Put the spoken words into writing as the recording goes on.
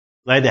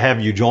Glad to have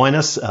you join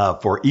us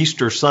for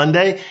Easter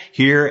Sunday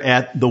here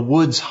at the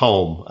Woods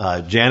home.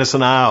 Janice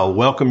and I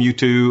welcome you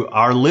to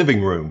our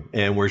living room,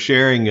 and we're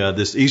sharing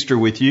this Easter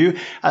with you.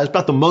 It's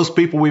about the most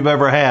people we've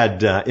ever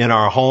had in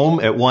our home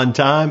at one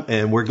time,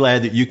 and we're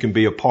glad that you can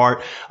be a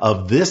part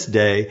of this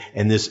day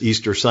and this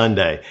Easter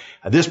Sunday.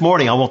 This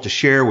morning, I want to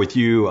share with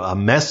you a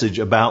message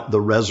about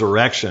the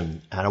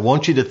resurrection, and I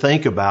want you to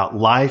think about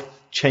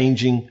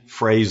life-changing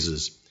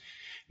phrases.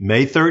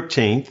 May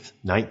 13th,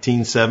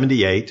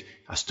 1978,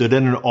 I stood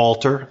at an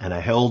altar and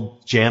I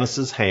held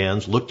Janice's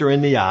hands, looked her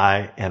in the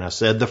eye, and I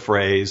said the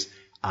phrase,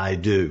 "I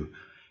do."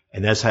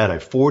 And that's had a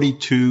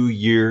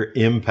 42-year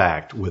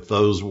impact with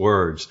those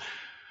words.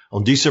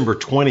 On December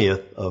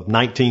 20th of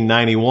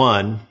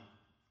 1991,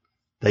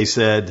 they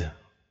said,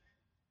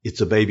 "It's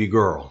a baby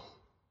girl."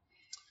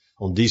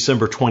 On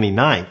December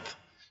 29th,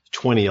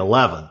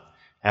 2011,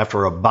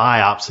 after a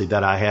biopsy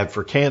that I had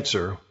for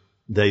cancer,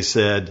 they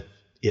said,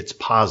 "It's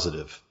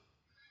positive."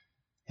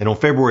 And on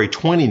February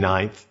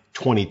 29th,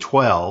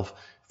 2012,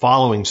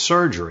 following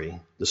surgery,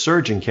 the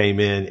surgeon came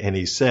in and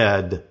he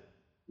said,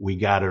 "We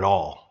got it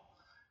all."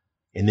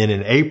 And then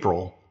in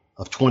April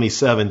of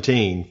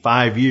 2017,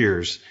 5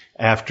 years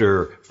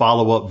after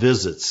follow-up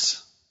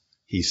visits,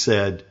 he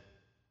said,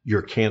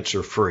 "You're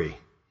cancer-free."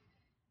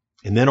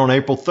 And then on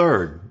April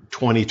 3rd,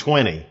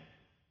 2020,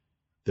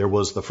 there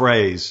was the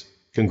phrase,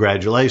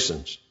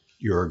 "Congratulations,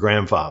 you're a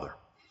grandfather."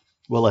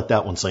 We'll let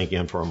that one sink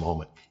in for a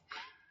moment.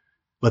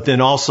 But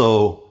then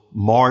also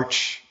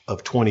March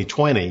of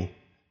 2020,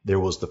 there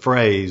was the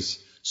phrase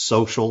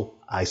social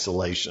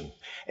isolation.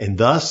 And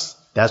thus,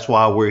 that's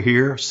why we're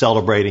here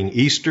celebrating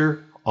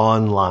Easter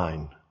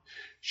online.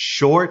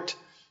 Short,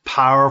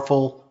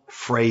 powerful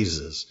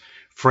phrases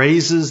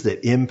that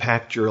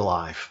impact your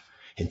life.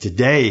 And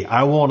today,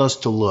 I want us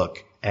to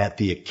look at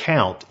the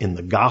account in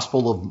the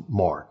Gospel of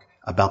Mark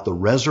about the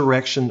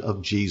resurrection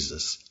of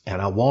Jesus.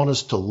 And I want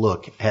us to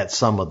look at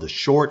some of the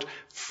short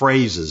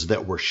phrases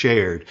that were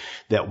shared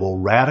that will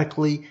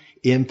radically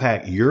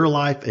impact your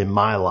life and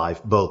my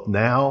life, both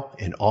now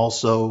and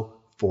also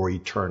for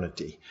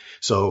eternity.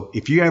 So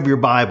if you have your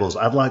Bibles,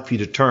 I'd like for you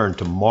to turn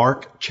to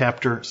Mark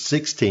chapter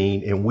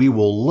 16, and we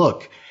will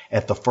look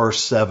at the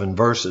first 7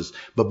 verses.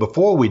 But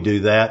before we do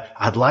that,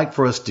 I'd like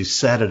for us to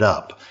set it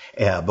up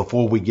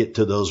before we get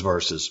to those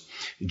verses.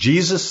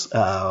 Jesus,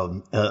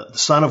 the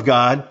Son of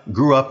God,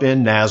 grew up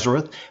in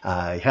Nazareth. He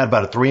had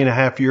about a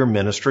 3.5-year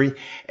ministry,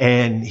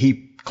 and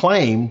he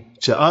claimed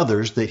to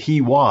others that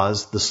he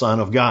was the Son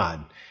of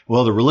God.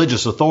 Well, the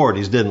religious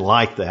authorities didn't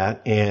like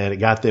that, and it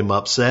got them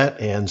upset,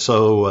 and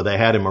so they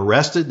had him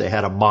arrested. They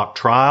had a mock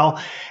trial,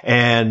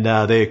 and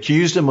they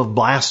accused him of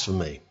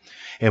blasphemy.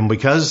 And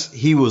because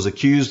he was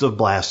accused of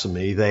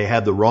blasphemy, they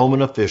had the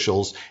Roman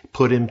officials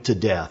put him to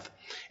death.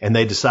 And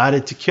they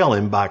decided to kill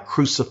him by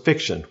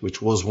crucifixion,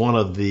 which was one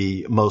of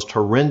the most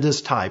horrendous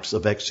types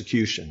of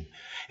execution.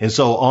 And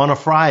so on a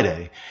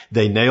Friday,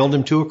 they nailed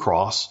him to a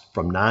cross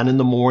from 9 in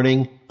the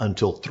morning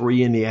until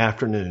 3 in the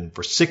afternoon.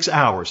 For 6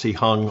 hours, he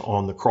hung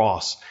on the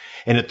cross.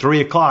 And at 3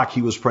 o'clock,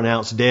 he was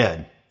pronounced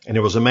dead. And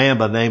there was a man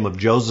by the name of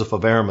Joseph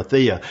of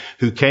Arimathea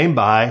who came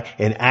by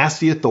and asked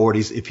the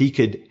authorities if he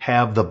could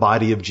have the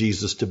body of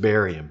Jesus to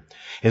bury him.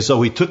 And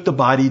so he took the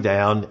body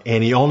down,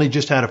 and he only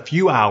just had a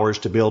few hours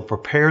to be able to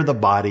prepare the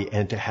body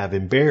and to have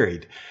him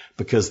buried,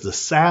 because the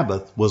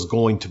Sabbath was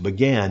going to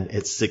begin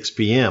at 6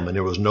 p.m. and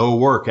there was no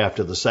work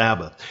after the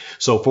Sabbath.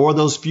 So for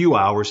those few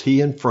hours,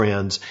 he and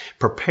friends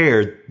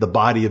prepared the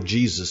body of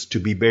Jesus to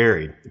be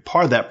buried.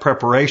 Part of that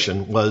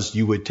preparation was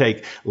you would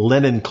take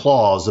linen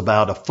cloths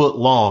about a foot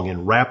long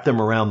and wrap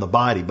them around the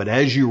body. But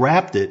as you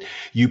wrapped it,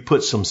 you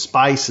put some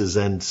spices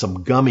and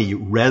some gummy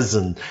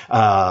resin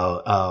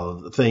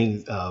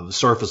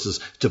surfaces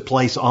to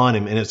place on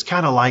him, and it's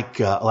kind of like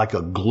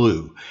a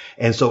glue.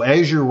 And so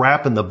as you're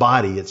wrapping the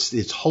body,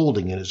 it's holding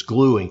and it's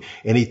gluing.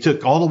 And he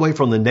took all the way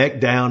from the neck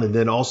down, and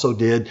then also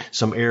did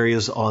some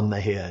areas on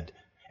the head.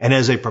 And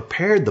as they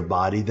prepared the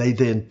body, they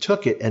then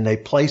took it and they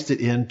placed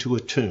it into a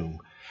tomb.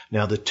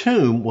 Now, the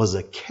tomb was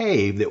a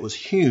cave that was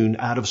hewn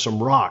out of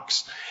some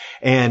rocks.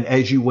 And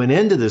as you went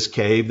into this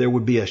cave, there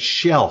would be a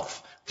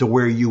shelf to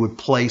where you would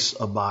place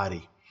a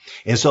body.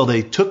 And so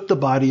they took the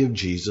body of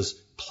Jesus,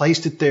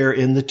 placed it there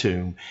in the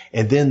tomb,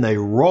 and then they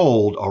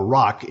rolled a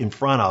rock in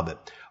front of it.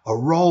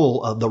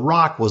 The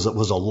rock was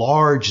a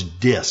large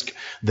disc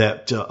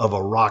of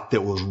a rock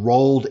that was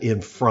rolled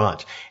in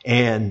front.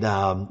 And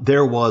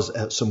there was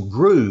some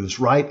grooves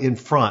right in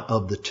front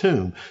of the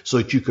tomb so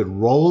that you could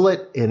roll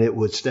it and it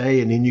would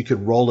stay, and then you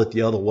could roll it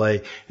the other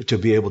way to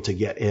be able to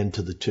get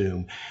into the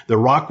tomb. The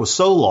rock was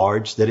so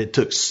large that it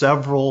took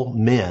several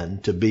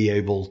men to be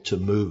able to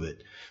move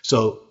it.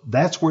 So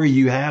that's where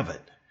you have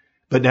it.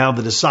 But now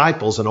the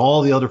disciples and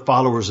all the other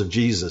followers of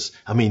Jesus,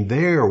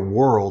 their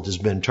world has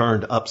been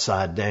turned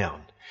upside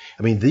down.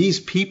 These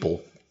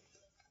people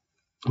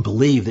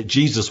believed that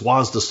Jesus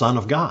was the Son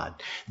of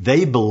God.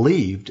 They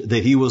believed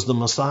that he was the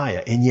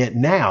Messiah, and yet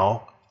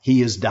now he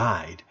has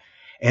died.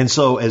 And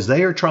so as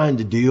they are trying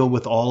to deal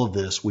with all of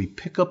this, we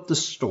pick up the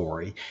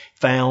story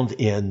found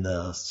in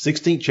the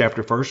 16th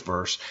chapter, first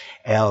verse,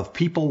 of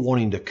people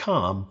wanting to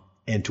come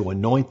and to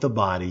anoint the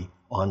body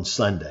on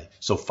Sunday.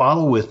 So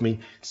follow with me,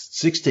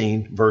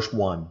 16 verse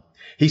 1.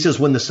 He says,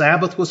 when the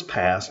Sabbath was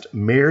past,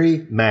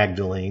 Mary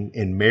Magdalene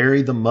and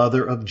Mary the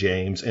mother of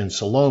James and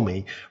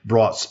Salome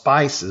brought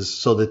spices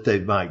so that they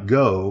might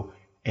go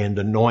and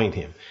anoint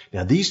him.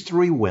 Now, these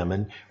three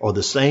women are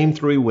the same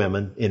three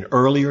women in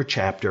earlier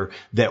chapter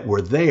that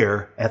were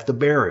there at the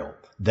burial.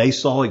 They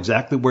saw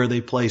exactly where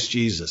they placed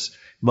Jesus.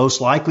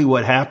 Most likely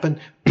what happened,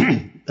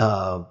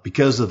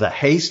 because of the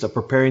haste of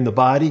preparing the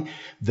body,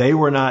 they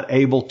were not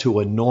able to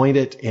anoint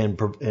it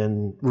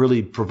and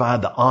really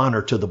provide the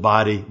honor to the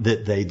body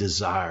that they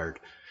desired.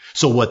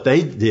 So what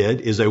they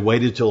did is they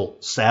waited till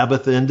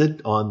Sabbath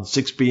ended on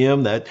 6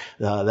 p.m.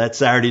 that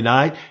Saturday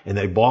night, and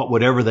they bought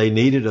whatever they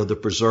needed of the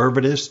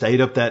preservatives,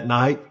 stayed up that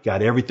night,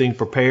 got everything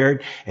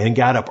prepared, and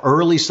got up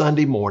early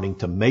Sunday morning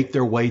to make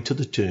their way to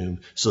the tomb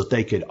so that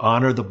they could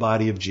honor the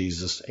body of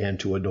Jesus and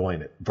to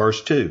anoint it.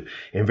 Verse 2,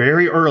 and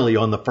very early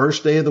on the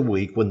first day of the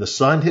week, when the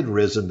sun had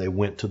risen, they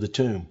went to the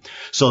tomb.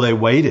 So they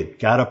waited,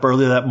 got up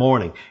early that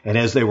morning, and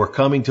as they were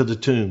coming to the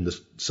tomb, the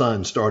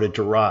sun started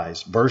to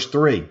rise. Verse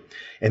 3,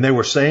 and they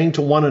were saying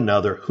to one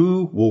another,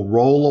 who will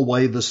roll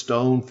away the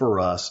stone for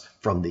us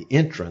from the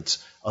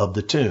entrance of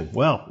the tomb?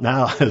 Well,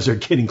 now as they're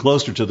getting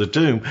closer to the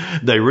tomb,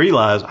 they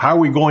realize, how are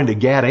we going to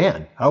get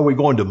in? How are we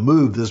going to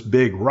move this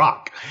big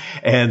rock?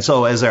 And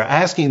so as they're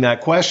asking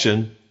that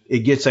question, it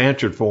gets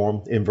answered for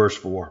them in verse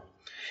 4.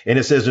 And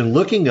it says, in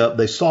looking up,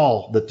 they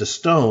saw that the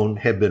stone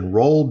had been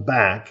rolled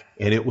back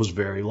and it was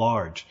very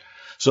large.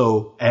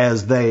 So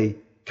as they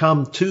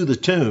come to the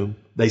tomb,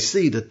 they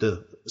see that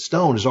the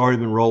stone has already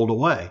been rolled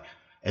away.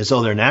 And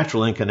so their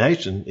natural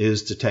inclination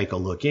is to take a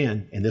look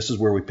in. And this is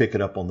where we pick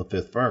it up on the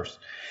 5th verse.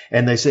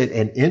 And they said,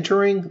 and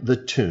entering the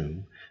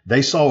tomb,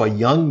 they saw a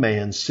young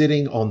man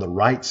sitting on the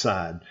right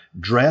side,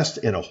 dressed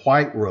in a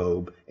white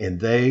robe, and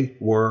they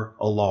were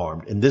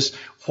alarmed. And this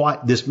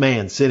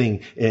man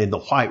sitting in the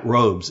white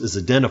robes is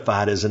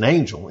identified as an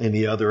angel in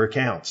the other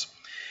accounts.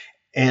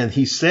 And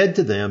he said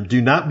to them,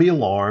 do not be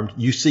alarmed.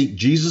 You seek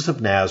Jesus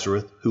of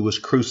Nazareth, who was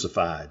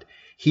crucified.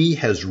 He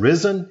has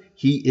risen.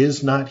 He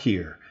is not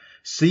here.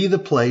 See the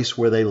place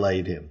where they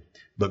laid him.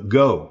 But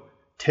go,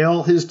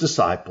 tell his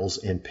disciples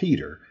and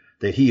Peter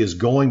that he is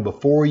going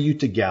before you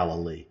to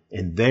Galilee,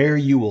 and there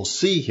you will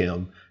see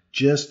him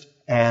just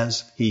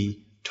as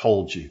he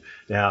told you.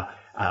 Now,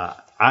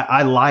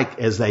 I like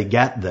as they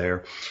got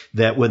there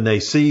that when they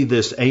see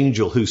this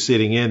angel who's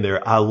sitting in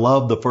there, I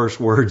love the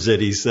first words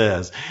that he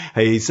says.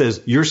 He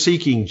says, you're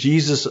seeking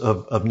Jesus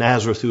of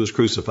Nazareth who was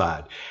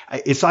crucified.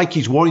 It's like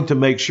he's wanting to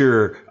make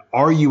sure,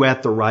 are you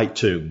at the right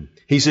tomb?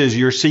 He says,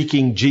 you're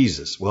seeking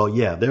Jesus. Well,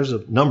 yeah, there's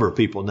a number of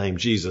people named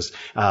Jesus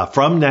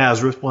from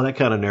Nazareth. Well, that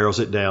kind of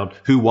narrows it down.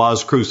 Who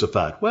was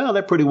crucified? Well,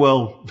 that pretty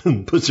well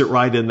puts it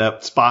right in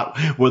that spot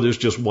where there's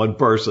just one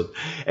person.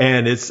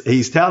 And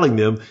he's telling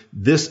them,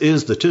 this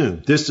is the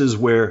tomb. This is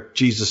where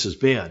Jesus has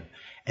been.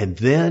 And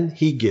then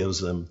he gives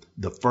them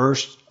the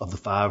first of the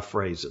 5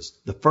 phrases.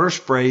 The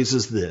first phrase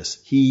is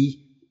this: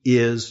 he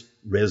is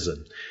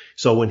risen.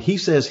 So when he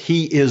says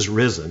he is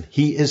risen,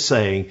 he is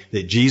saying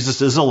that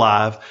Jesus is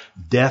alive,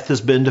 death has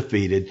been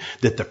defeated,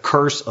 that the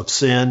curse of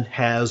sin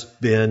has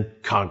been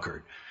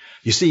conquered.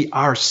 You see,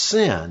 our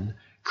sin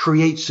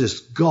creates this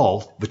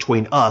gulf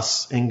between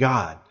us and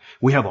God.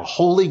 We have a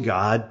holy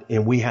God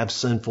and we have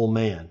sinful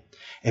man.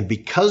 And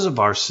because of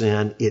our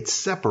sin, it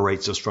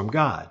separates us from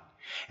God.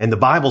 And the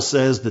Bible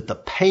says that the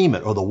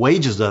payment or the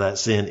wages of that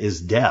sin is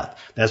death.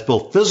 That's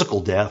both physical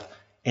death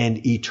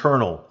and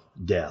eternal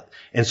death.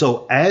 And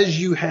so as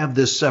you have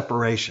this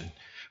separation,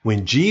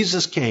 when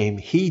Jesus came,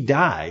 he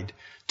died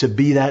to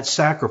be that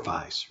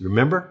sacrifice.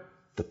 Remember,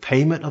 the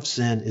payment of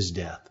sin is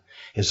death.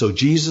 And so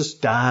Jesus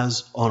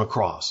dies on a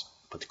cross.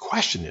 But the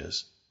question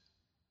is,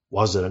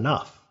 was it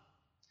enough?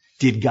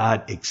 Did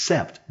God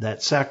accept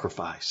that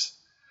sacrifice?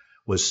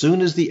 Well, as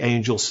soon as the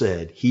angel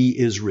said, he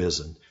is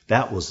risen,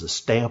 that was the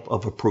stamp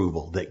of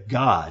approval that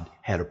God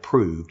had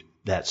approved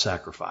that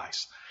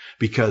sacrifice,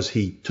 because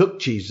he took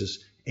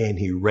Jesus and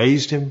he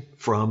raised him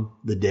from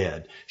the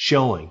dead,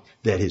 showing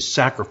that his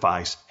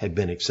sacrifice had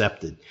been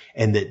accepted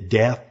and that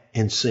death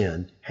and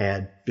sin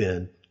had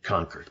been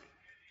conquered.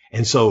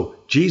 And so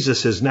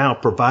Jesus has now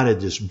provided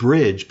this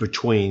bridge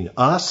between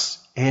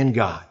us and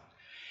God.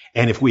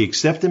 And if we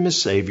accept him as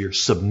Savior,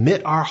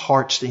 submit our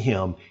hearts to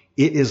him,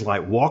 it is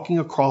like walking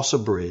across a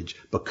bridge,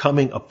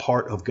 becoming a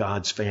part of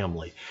God's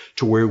family,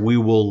 to where we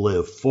will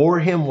live for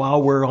him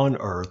while we're on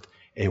earth,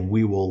 and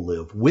we will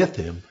live with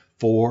him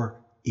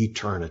for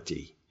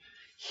eternity.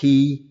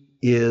 He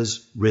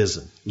is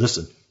risen.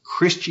 Listen,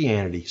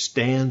 Christianity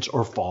stands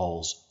or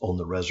falls on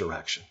the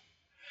resurrection.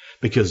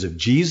 Because if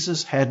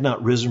Jesus had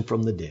not risen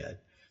from the dead,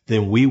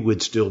 then we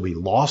would still be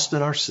lost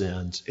in our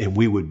sins and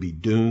we would be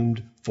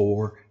doomed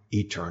for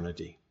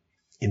eternity.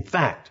 In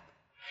fact,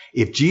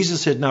 if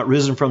Jesus had not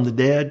risen from the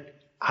dead,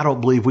 I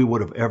don't believe we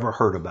would have ever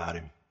heard about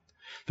him.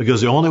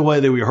 Because the only way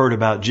that we heard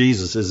about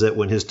Jesus is that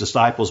when his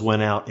disciples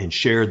went out and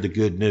shared the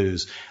good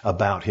news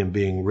about him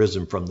being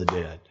risen from the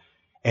dead.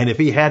 And if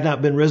he had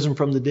not been risen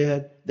from the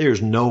dead,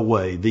 there's no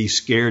way these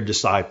scared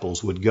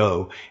disciples would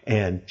go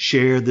and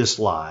share this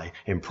lie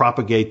and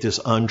propagate this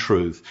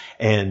untruth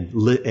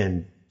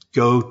and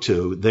go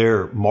to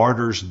their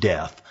martyr's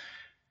death,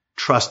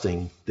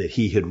 trusting that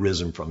he had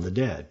risen from the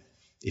dead.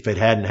 If it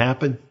hadn't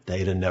happened,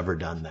 they'd have never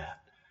done that.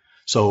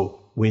 So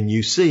when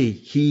you see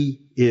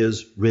he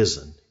is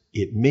risen,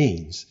 it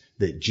means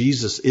that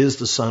Jesus is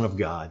the Son of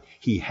God.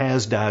 He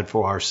has died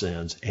for our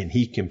sins, and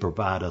he can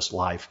provide us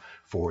life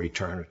for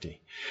eternity.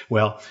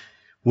 Well,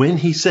 when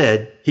he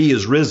said he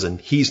is risen,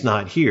 he's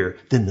not here,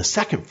 then the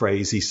second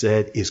phrase he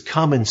said is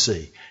come and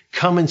see.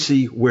 Come and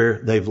see where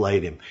they've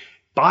laid him.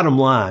 Bottom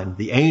line,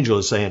 the angel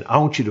is saying, I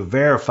want you to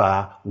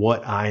verify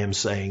what I am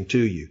saying to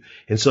you.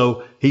 And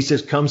so he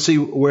says, come see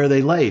where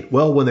they laid.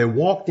 Well, when they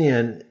walked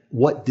in,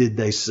 what did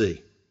they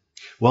see?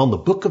 Well, in the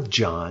book of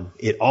John,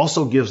 it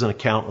also gives an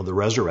account of the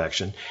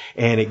resurrection,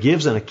 and it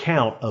gives an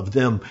account of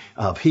them,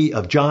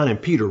 of John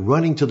and Peter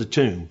running to the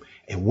tomb.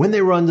 And when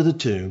they run to the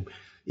tomb,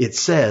 it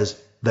says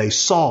they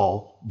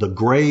saw the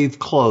grave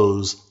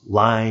clothes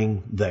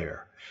lying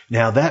there.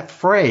 Now, that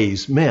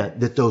phrase meant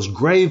that those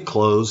grave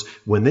clothes,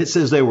 when it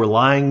says they were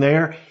lying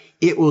there,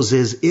 it was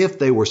as if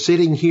they were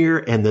sitting here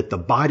and that the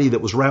body that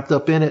was wrapped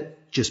up in it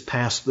just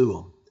passed through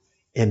them,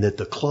 and that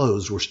the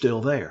clothes were still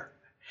there.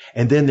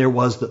 And then there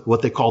was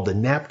what they called the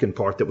napkin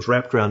part that was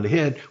wrapped around the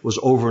head was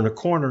over in a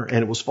corner, and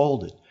it was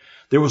folded.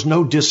 There was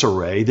no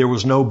disarray. There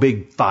was no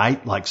big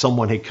fight like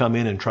someone had come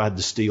in and tried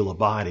to steal a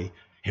body.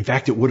 In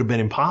fact, it would have been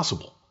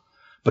impossible,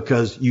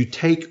 because you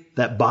take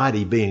that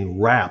body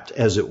being wrapped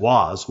as it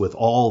was with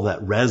all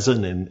that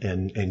resin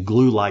and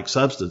glue-like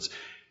substance.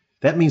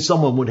 That means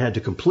someone would have had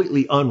to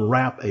completely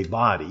unwrap a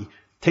body,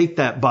 take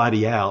that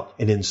body out,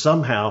 and then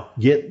somehow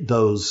get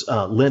those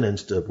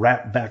linens to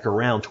wrap back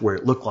around to where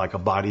it looked like a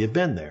body had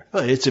been there.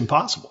 It's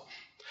impossible.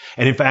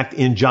 And in fact,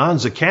 in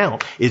John's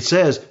account, it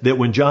says that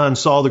when John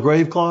saw the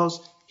grave clothes,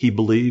 he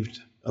believed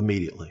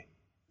immediately.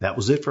 That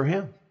was it for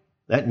him.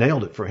 That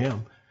nailed it for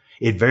him.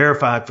 It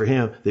verified for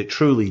him that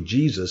truly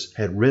Jesus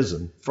had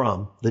risen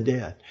from the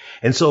dead.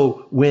 And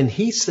so when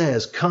he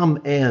says,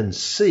 come and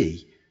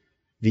see,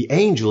 the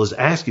angel is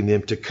asking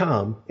them to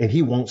come, and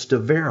he wants to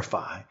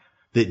verify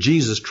that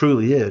Jesus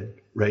truly is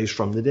raised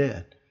from the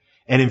dead.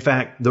 And in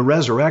fact, the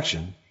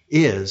resurrection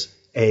is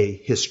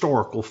a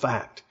historical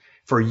fact.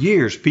 For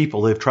years,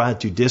 people have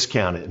tried to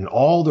discount it, and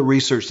all the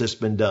research that's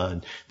been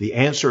done, the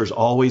answer has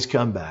always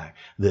come back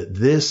that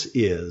this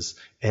is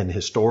an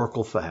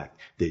historical fact,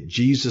 that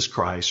Jesus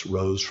Christ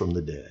rose from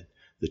the dead.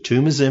 The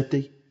tomb is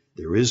empty.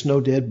 There is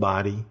no dead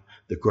body.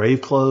 The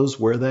grave clothes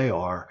where they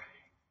are.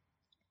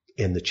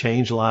 In the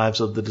changed lives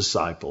of the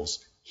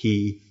disciples,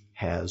 he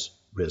has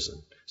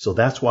risen. So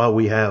that's why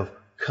we have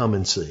come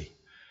and see.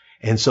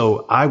 And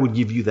so I would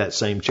give you that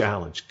same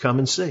challenge. Come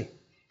and see.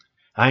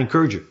 I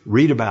encourage you,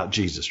 read about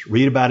Jesus,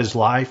 read about his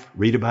life,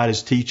 read about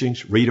his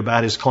teachings, read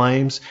about his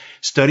claims,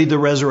 study the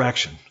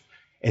resurrection,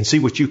 and see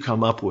what you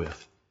come up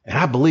with. And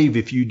I believe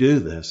if you do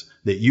this,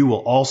 that you will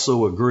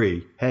also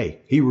agree, hey,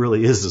 he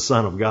really is the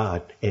Son of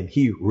God, and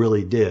he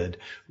really did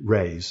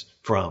raise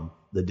from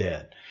the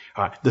dead.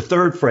 All right. The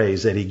third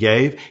phrase that he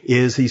gave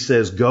is he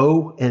says,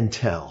 go and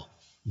tell.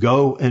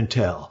 Go and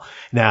tell.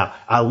 Now,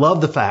 I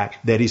love the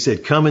fact that he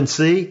said, come and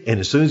see.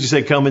 And as soon as he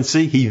said, come and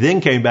see, he then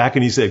came back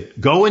and he said,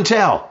 go and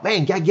tell.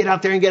 Man, got to get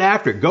out there and get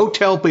after it. Go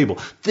tell people.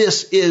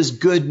 This is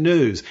good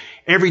news.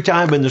 Every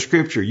time in the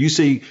scripture you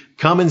see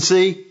come and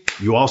see,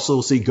 you also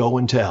see go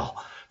and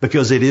tell,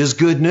 because it is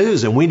good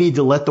news and we need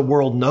to let the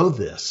world know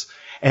this.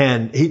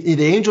 And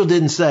the angel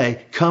didn't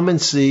say, come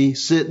and see,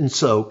 sit and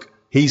soak.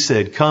 He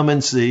said, come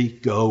and see,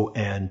 go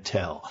and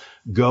tell.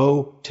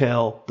 Go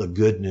tell the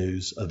good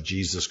news of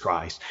Jesus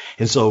Christ.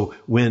 And so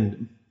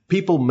when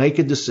people make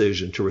a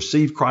decision to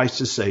receive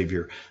Christ as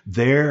Savior,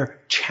 their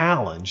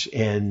challenge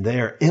and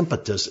their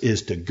impetus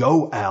is to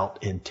go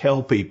out and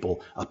tell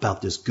people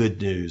about this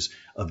good news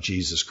of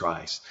Jesus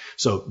Christ.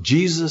 So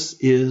Jesus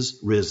is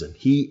risen.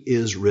 He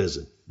is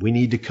risen. We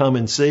need to come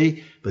and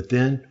see, but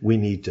then we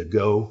need to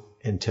go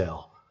and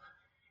tell.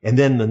 And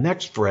then the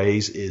next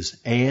phrase is,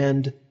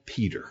 and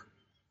Peter.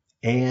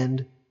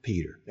 And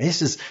Peter.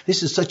 This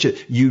is such a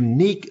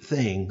unique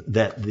thing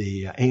that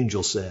the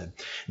angel said.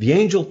 The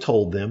angel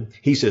told them,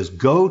 he says,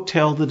 go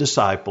tell the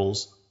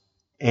disciples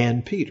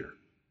and Peter.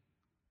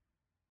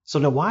 So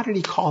now why did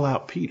he call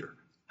out Peter?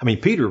 I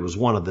mean, Peter was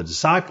one of the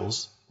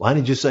disciples. Why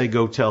didn't you say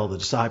go tell the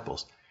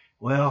disciples?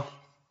 Well,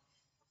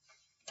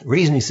 the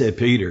reason he said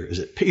Peter is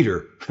that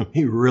Peter,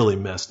 he really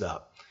messed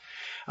up.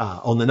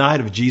 On the night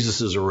of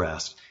Jesus'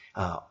 arrest,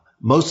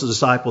 most of the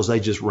disciples,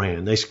 they just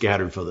ran. They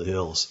scattered for the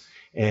hills.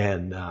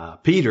 And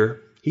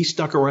Peter, he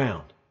stuck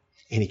around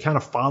and he kind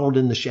of followed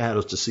in the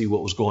shadows to see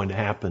what was going to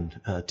happen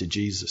to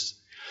Jesus.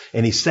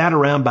 And he sat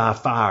around by a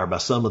fire by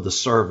some of the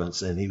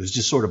servants, and he was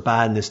just sort of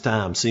biding his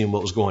time, seeing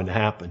what was going to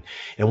happen.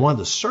 And one of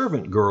the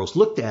servant girls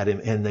looked at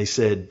him and they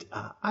said,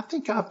 I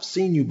think I've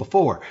seen you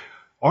before.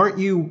 aren't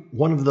you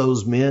one of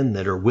those men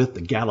that are with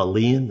the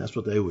Galilean? That's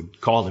what they would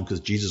call him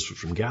because Jesus was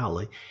from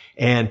Galilee.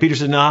 And Peter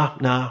said,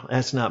 nah,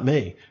 that's not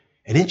me.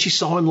 And then she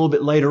saw him a little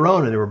bit later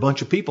on, and there were a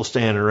bunch of people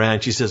standing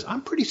around. She says,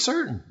 I'm pretty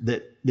certain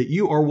that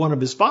you are one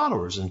of his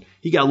followers. And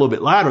he got a little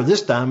bit louder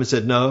this time and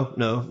said, no,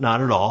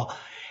 not at all.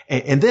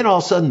 And then all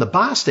of a sudden the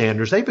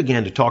bystanders, they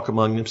began to talk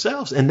among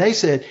themselves. And they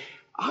said,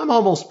 I'm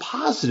almost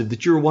positive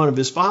that you're one of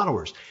his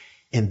followers.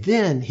 And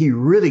then he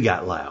really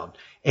got loud.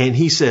 And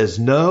he says,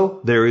 no,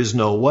 there is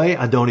no way.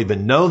 I don't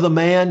even know the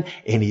man.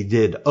 And he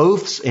did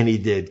oaths and he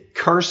did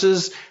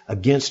curses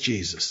against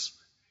Jesus.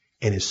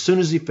 And as soon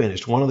as he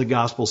finished, one of the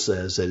Gospels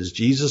says that as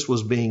Jesus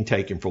was being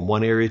taken from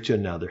one area to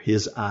another,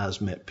 his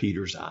eyes met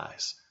Peter's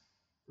eyes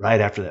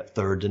right after that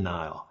third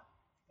denial.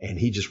 And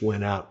he just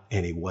went out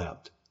and he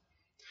wept.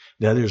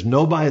 Now, there's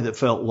nobody that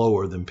felt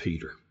lower than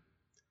Peter.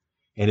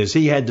 And as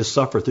he had to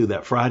suffer through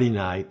that Friday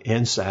night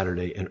and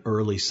Saturday and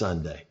early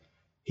Sunday,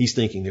 he's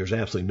thinking there's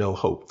absolutely no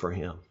hope for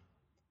him.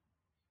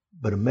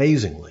 But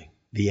amazingly,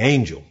 the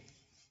angel,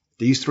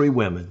 these three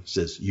women,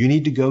 says, you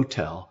need to go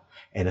tell.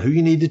 And who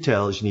you need to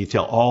tell is you need to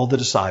tell all the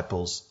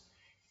disciples,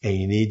 and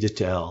you need to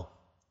tell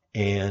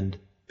and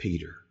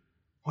Peter.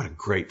 What a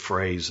great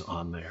phrase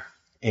on there.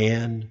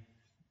 And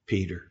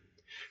Peter.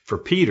 For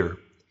Peter,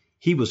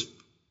 he was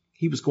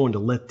going to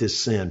let this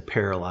sin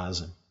paralyze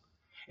him,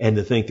 and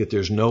to think that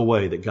there's no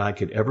way that God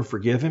could ever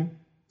forgive him,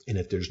 and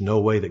that there's no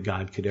way that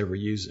God could ever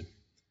use him.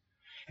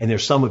 And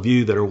there's some of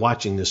you that are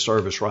watching this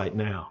service right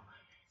now,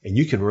 and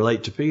you can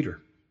relate to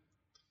Peter.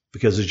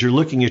 Because as you're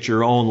looking at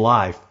your own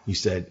life, you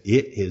said,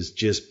 it has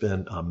just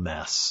been a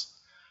mess.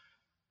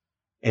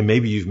 And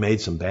maybe you've made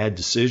some bad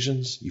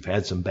decisions. You've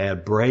had some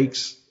bad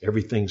breaks.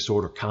 Everything's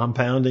sort of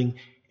compounding,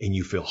 and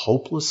you feel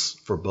hopeless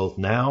for both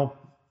now,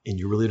 and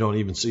you really don't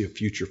even see a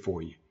future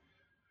for you.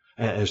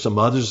 And there's some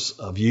others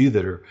of you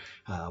that are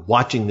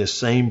watching this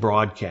same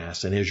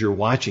broadcast. And as you're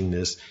watching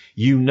this,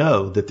 you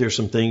know that there's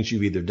some things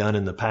you've either done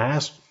in the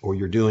past or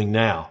you're doing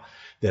now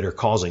that are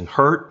causing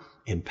hurt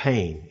and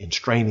pain and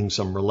straining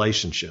some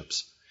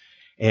relationships.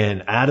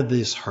 And out of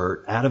this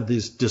hurt, out of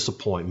this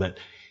disappointment,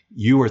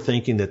 you are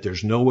thinking that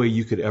there's no way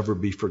you could ever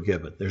be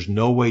forgiven. There's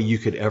no way you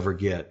could ever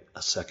get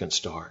a second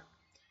start.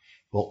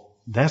 Well,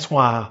 that's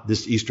why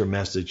this Easter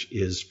message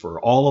is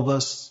for all of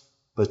us,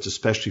 but it's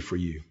especially for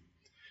you,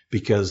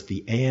 because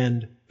the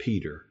and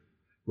Peter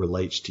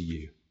relates to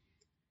you.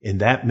 And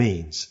that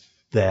means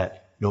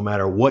that no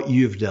matter what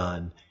you've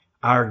done,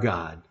 our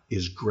God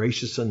is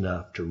gracious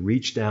enough to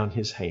reach down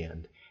his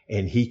hand,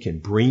 and he can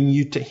bring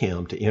you to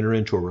him to enter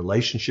into a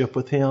relationship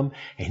with him.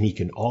 And he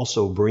can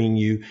also bring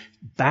you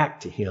back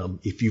to him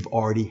if you've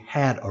already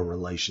had a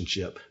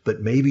relationship,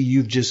 but maybe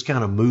you've just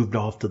kind of moved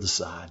off to the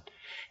side.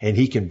 And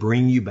he can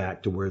bring you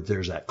back to where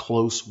there's that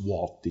close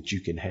walk that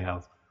you can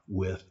have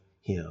with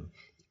him.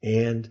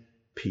 And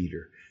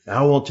Peter.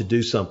 Now, I want to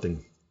do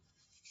something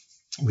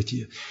with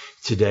you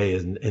today,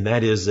 and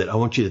that is that I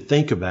want you to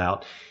think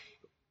about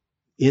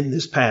in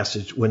this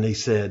passage when they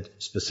said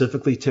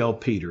specifically tell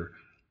Peter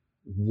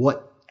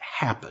what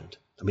happened.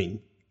 I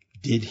mean,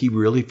 did he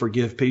really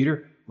forgive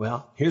Peter?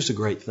 Well, here's the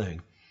great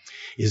thing,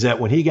 is that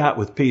when he got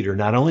with Peter,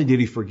 not only did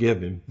he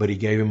forgive him, but he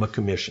gave him a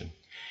commission.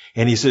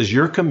 And he says,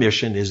 your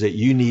commission is that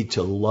you need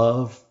to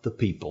love the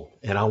people.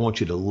 And I want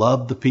you to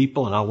love the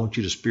people, and I want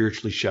you to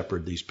spiritually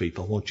shepherd these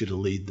people. I want you to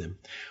lead them.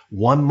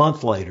 1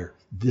 month later,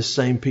 this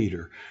same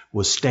Peter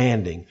was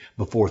standing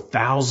before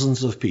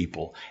thousands of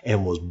people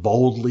and was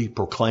boldly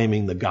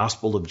proclaiming the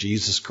gospel of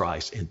Jesus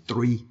Christ. And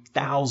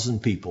 3,000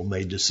 people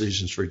made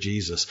decisions for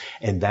Jesus.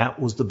 And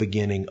that was the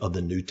beginning of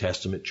the New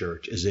Testament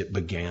church as it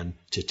began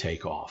to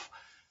take off.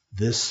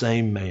 This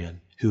same man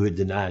who had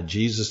denied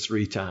Jesus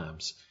 3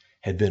 times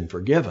had been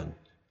forgiven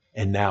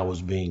and now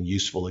was being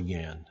useful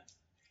again.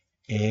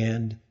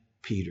 And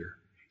Peter.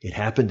 It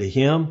happened to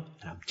him,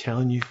 and I'm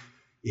telling you,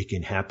 it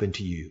can happen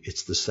to you.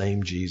 It's the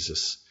same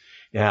Jesus.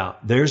 Now,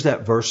 there's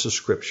that verse of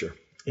Scripture.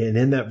 And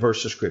in that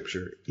verse of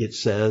Scripture, it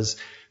says,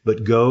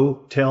 but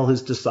go tell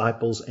his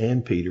disciples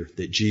and Peter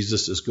that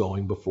Jesus is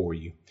going before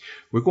you.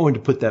 We're going to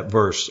put that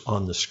verse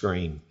on the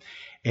screen.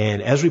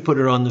 And as we put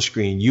it on the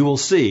screen, you will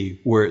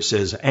see where it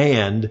says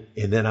and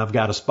then I've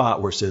got a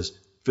spot where it says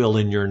fill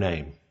in your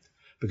name.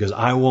 Because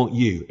I want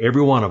you,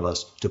 every one of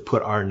us, to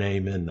put our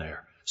name in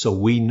there. So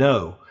we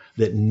know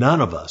that none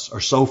of us are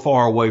so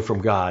far away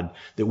from God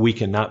that we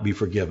cannot be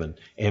forgiven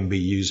and be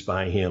used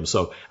by him.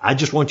 So I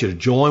just want you to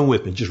join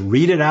with me. Just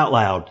read it out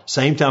loud.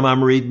 Same time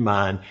I'm reading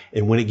mine.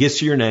 And when it gets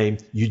to your name,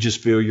 you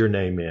just fill your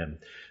name in.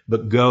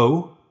 But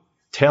go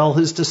tell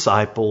his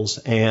disciples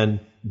and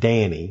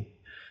Danny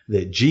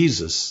that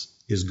Jesus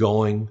is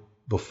going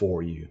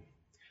before you.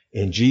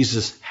 And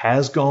Jesus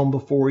has gone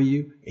before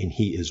you, and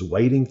he is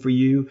waiting for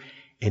you.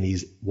 And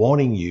he's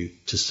wanting you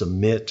to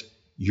submit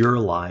your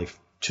life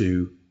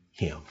to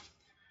him.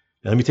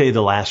 Now, let me tell you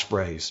the last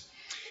phrase.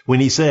 When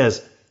he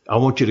says, I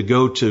want you to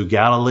go to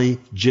Galilee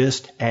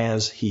just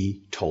as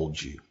he told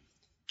you.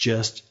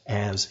 Just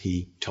as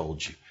he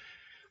told you.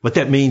 What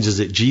that means is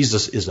that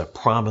Jesus is a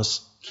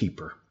promise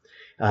keeper.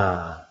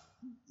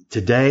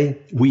 Today,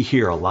 we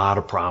hear a lot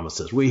of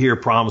promises. We hear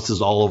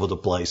promises all over the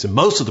place. And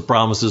most of the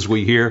promises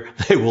we hear,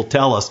 they will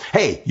tell us,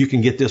 hey, you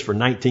can get this for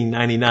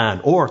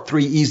 $19.99 or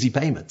 3 easy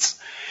payments.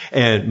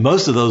 And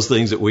most of those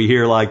things that we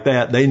hear like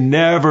that, they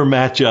never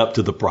match up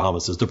to the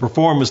promises. The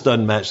performance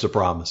doesn't match the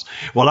promise.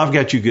 Well, I've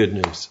got you good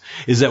news,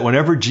 is that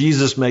whenever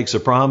Jesus makes a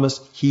promise,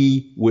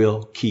 he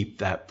will keep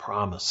that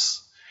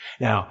promise.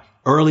 Now,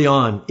 early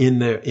on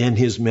in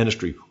his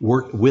ministry,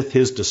 work with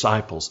his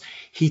disciples,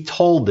 he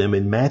told them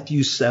in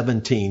Matthew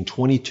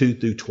 17:22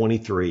 through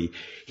 23,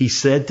 he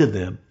said to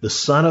them, the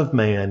Son of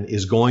Man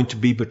is going to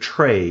be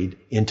betrayed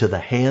into the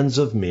hands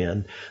of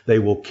men. They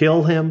will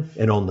kill him,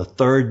 and on the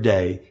 3rd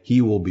day,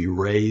 he will be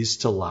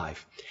raised to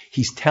life.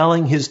 He's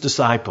telling his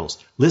disciples,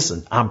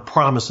 listen, I'm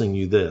promising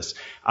you this.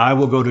 I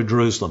will go to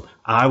Jerusalem.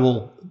 I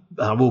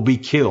will be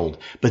killed.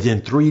 But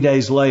then 3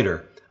 days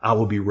later, I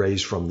will be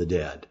raised from the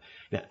dead.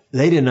 Now,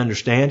 they didn't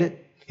understand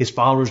it. His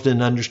followers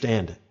didn't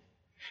understand it.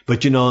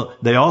 But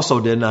they also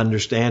didn't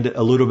understand it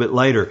a little bit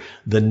later.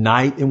 The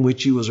night in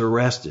which he was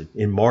arrested,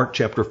 in Mark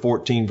chapter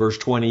 14, verse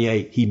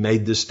 28, he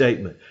made this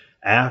statement,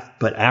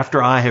 but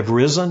after I have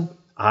risen,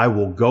 I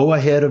will go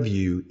ahead of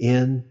you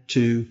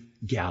into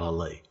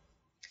Galilee.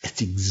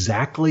 It's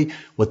exactly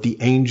what the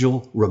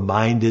angel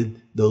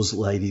reminded those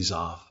ladies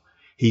of.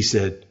 He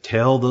said,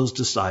 tell those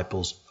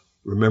disciples,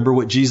 remember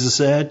what Jesus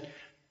said?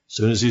 As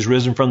soon as he's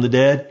risen from the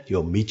dead,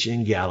 he'll meet you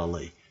in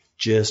Galilee,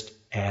 just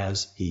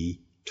as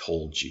he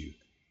told you.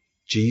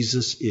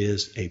 Jesus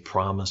is a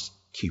promise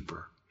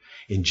keeper.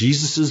 And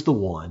Jesus is the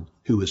one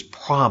who has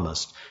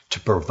promised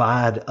to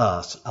provide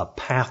us a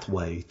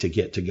pathway to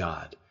get to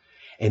God.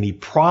 And he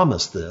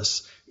promised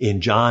this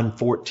in John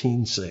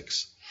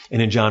 14:6.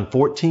 And in John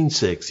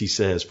 14:6, he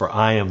says, for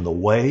I am the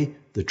way,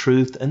 the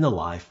truth, and the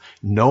life.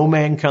 No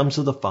man comes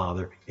to the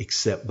Father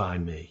except by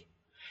me.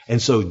 And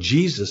so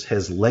Jesus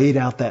has laid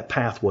out that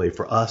pathway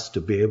for us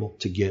to be able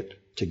to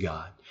get to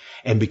God.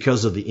 And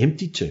because of the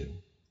empty tomb,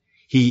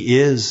 he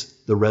is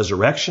the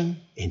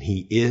resurrection and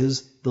he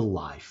is the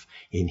life.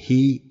 And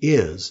he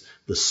is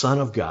the Son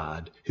of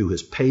God who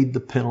has paid the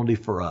penalty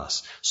for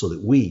us so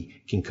that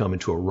we can come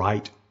into a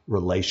right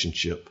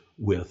relationship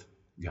with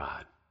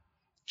God,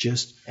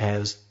 just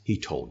as he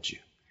told you.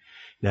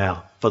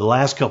 Now, for the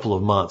last couple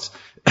of months,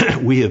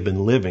 we have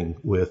been living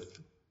with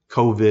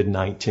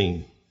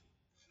COVID-19.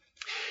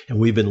 And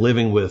we've been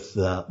living with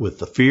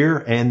the fear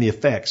and the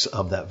effects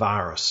of that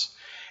virus.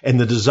 And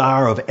the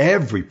desire of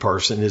every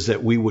person is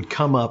that we would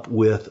come up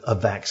with a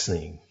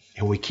vaccine.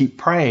 And we keep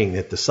praying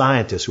that the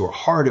scientists who are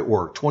hard at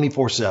work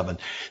 24/7,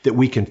 that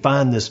we can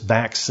find this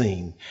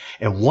vaccine.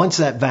 And once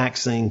that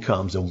vaccine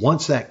comes and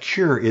once that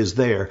cure is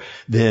there,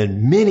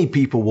 then many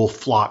people will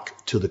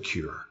flock to the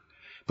cure.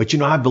 But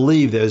I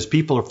believe that as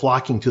people are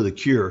flocking to the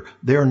cure,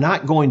 there are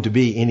not going to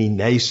be any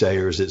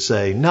naysayers that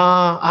say,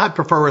 nah, I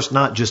prefer us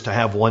not just to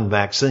have one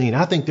vaccine.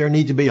 I think there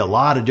need to be a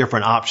lot of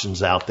different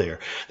options out there.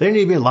 There need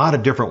to be a lot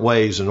of different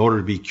ways in order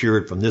to be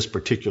cured from this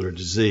particular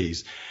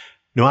disease.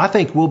 No, I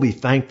think we'll be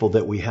thankful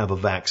that we have a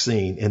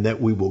vaccine and that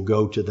we will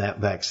go to that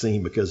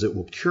vaccine because it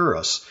will cure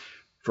us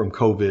from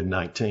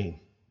COVID-19.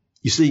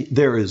 You see,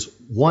 there is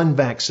one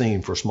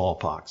vaccine for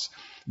smallpox.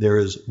 There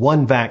is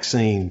one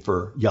vaccine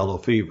for yellow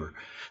fever.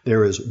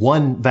 There is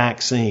one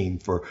vaccine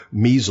for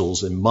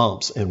measles and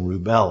mumps and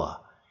rubella.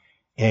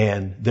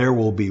 And there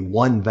will be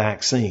one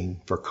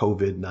vaccine for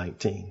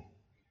COVID-19.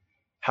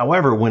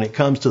 However, when it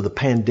comes to the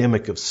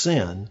pandemic of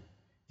sin,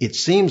 it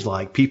seems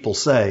like people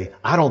say,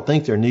 I don't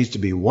think there needs to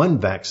be one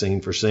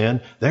vaccine for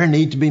sin. There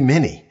need to be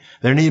many.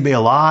 There need to be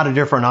a lot of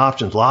different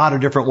options, a lot of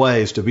different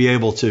ways to be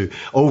able to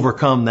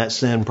overcome that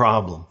sin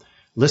problem.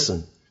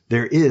 Listen,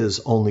 there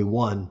is only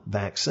one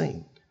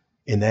vaccine,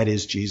 and that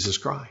is Jesus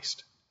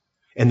Christ.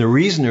 And the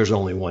reason there's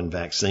only one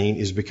vaccine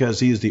is because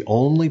he is the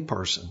only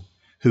person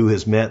who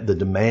has met the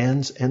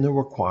demands and the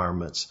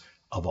requirements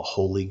of a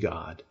holy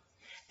God.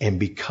 And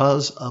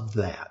because of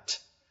that,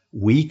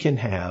 we can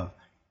have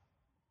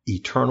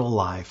eternal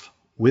life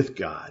with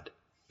God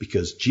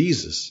because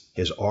Jesus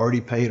has already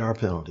paid our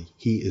penalty.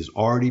 He has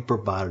already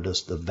provided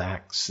us the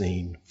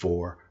vaccine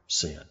for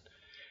sin.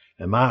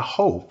 And my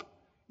hope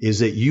is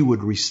that you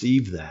would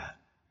receive that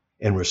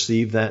and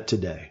receive that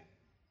today.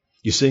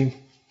 You see,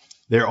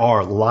 there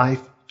are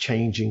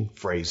life-changing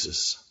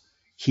phrases.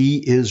 He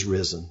is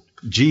risen.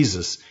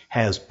 Jesus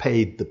has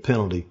paid the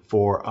penalty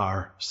for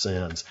our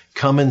sins.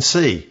 Come and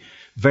see.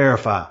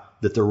 Verify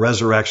that the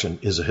resurrection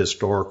is a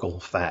historical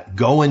fact.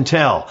 Go and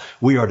tell.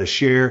 We are to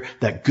share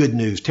that good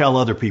news. Tell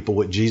other people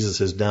what Jesus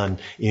has done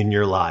in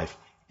your life.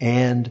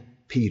 And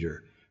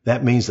Peter.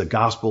 That means the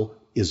gospel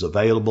is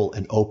available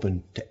and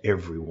open to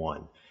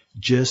everyone,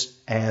 just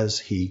as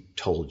he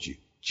told you.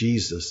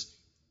 Jesus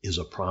is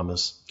a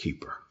promise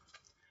keeper.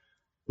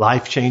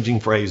 Life-changing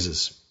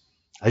phrases.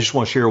 I just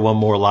want to share one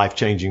more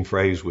life-changing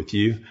phrase with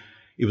you.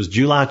 It was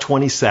July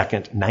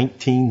 22nd,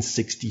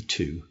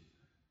 1962.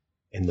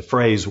 And the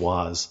phrase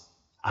was,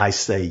 I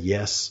say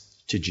yes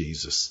to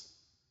Jesus.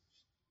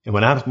 And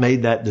when I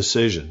made that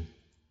decision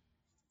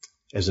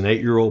as an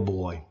 8-year-old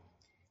boy,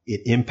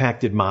 it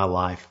impacted my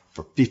life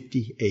for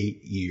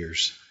 58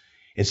 years.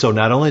 And so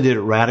not only did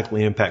it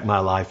radically impact my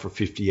life for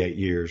 58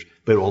 years,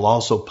 but it will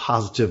also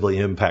positively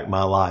impact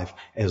my life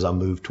as I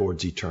move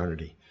towards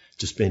eternity,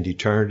 to spend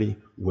eternity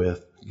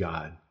with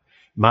God.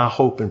 My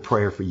hope and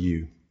prayer for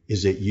you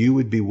is that you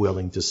would be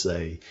willing to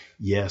say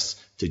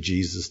yes to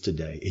Jesus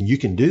today. And you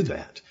can do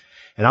that.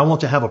 And I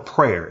want to have a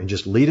prayer and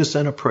just lead us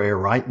in a prayer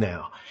right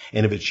now.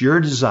 And if it's your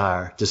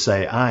desire to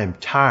say, I am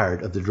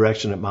tired of the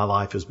direction that my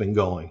life has been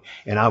going,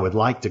 and I would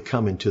like to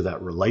come into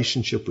that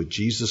relationship with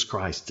Jesus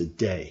Christ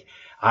today,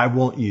 I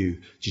want you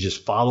to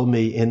just follow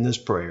me in this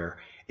prayer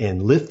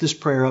and lift this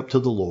prayer up to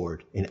the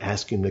Lord and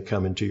ask him to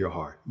come into your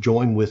heart.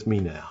 Join with me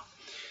now.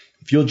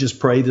 If you'll just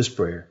pray this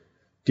prayer.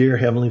 Dear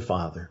Heavenly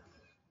Father,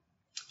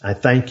 I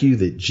thank you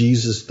that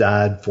Jesus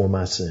died for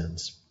my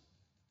sins.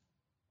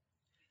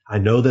 I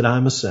know that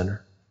I'm a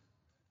sinner,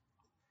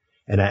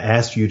 and I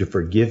ask you to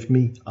forgive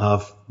me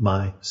of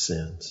my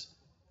sins.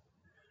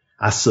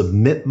 I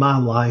submit my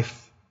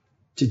life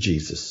to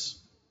Jesus.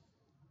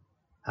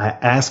 I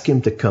ask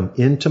him to come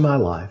into my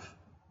life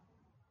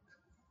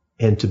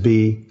and to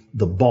be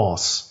the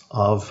boss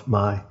of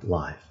my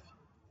life.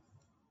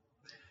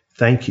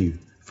 Thank you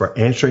for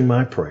answering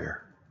my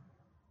prayer.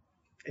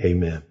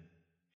 Amen.